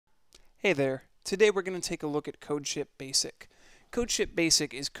Hey there. Today we're going to take a look at Codeship Basic. Codeship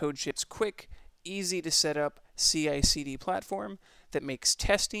Basic is Codeship's quick, easy to set up CI/CD platform that makes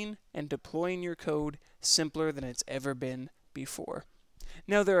testing and deploying your code simpler than it's ever been before.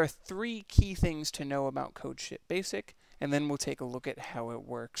 Now there are three key things to know about Codeship Basic, and then we'll take a look at how it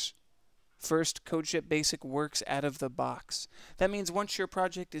works. First, Codeship Basic works out of the box. That means once your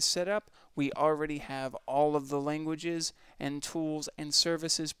project is set up, we already have all of the languages and tools and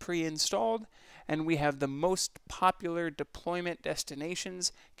services pre-installed, and we have the most popular deployment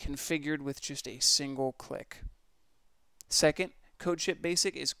destinations configured with just a single click. Second, Codeship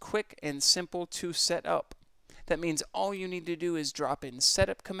Basic is quick and simple to set up. That means all you need to do is drop in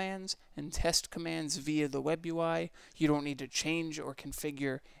setup commands and test commands via the web UI. You don't need to change or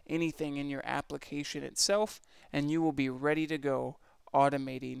configure anything in your application itself, and you will be ready to go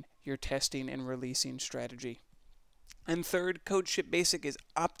automating your testing and releasing strategy. And third, Codeship Basic is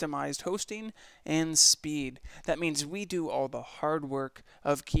optimized hosting and speed. That means we do all the hard work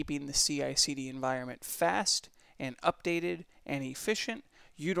of keeping the CI/CD environment fast and updated and efficient.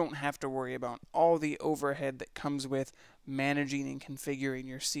 You don't have to worry about all the overhead that comes with managing and configuring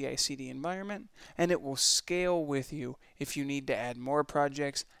your CI/CD environment, and it will scale with you if you need to add more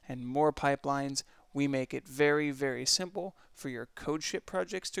projects and more pipelines. We make it very, very simple for your Codeship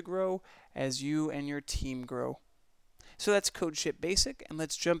projects to grow as you and your team grow. So that's Codeship Basic, and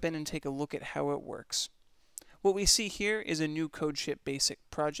let's jump in and take a look at how it works. What we see here is a new Codeship Basic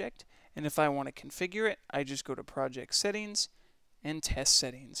project, and if I want to configure it, I just go to Project Settings and Test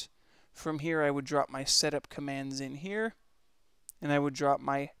Settings. From here, I would drop my setup commands in here, and I would drop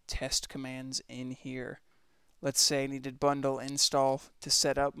my test commands in here. Let's say I needed bundle install to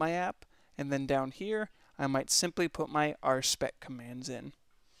set up my app, and then down here, I might simply put my rspec commands in.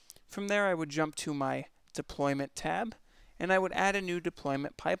 From there, I would jump to my deployment tab, and I would add a new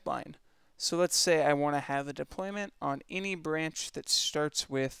deployment pipeline. So let's say I want to have a deployment on any branch that starts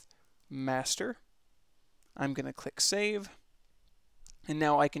with master. I'm going to click save. And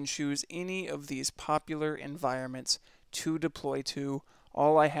now I can choose any of these popular environments to deploy to.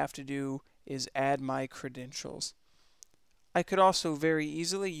 All I have to do is add my credentials. I could also very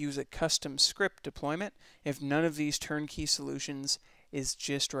easily use a custom script deployment if none of these turnkey solutions is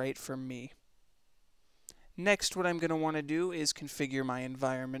just right for me. Next, what I'm going to want to do is configure my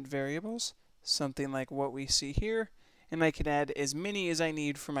environment variables, something like what we see here, and I can add as many as I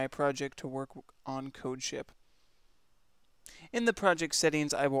need for my project to work on Codeship. In the project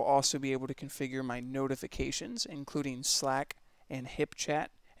settings, I will also be able to configure my notifications, including Slack and HipChat,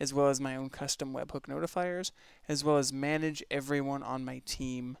 as well as my own custom webhook notifiers, as well as manage everyone on my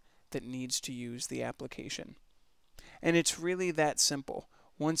team that needs to use the application. And it's really that simple.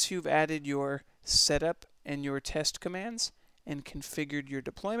 Once you've added your setup and your test commands and configured your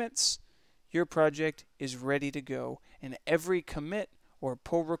deployments, your project is ready to go, and every commit or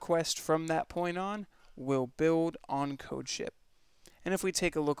pull request from that point on will build on Codeship. And if we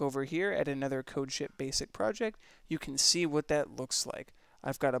take a look over here at another Codeship Basic project, you can see what that looks like.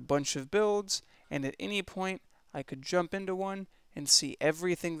 I've got a bunch of builds, and at any point I could jump into one and see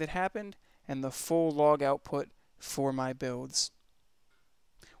everything that happened and the full log output for my builds.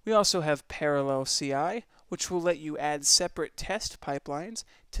 We also have Parallel CI, which will let you add separate test pipelines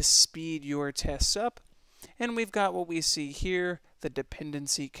to speed your tests up. And we've got what we see here, the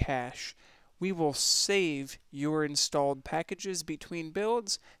dependency cache. We will save your installed packages between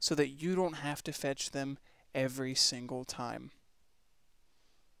builds so that you don't have to fetch them every single time.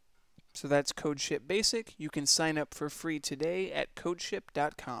 So that's Codeship Basic. You can sign up for free today at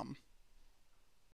codeship.com.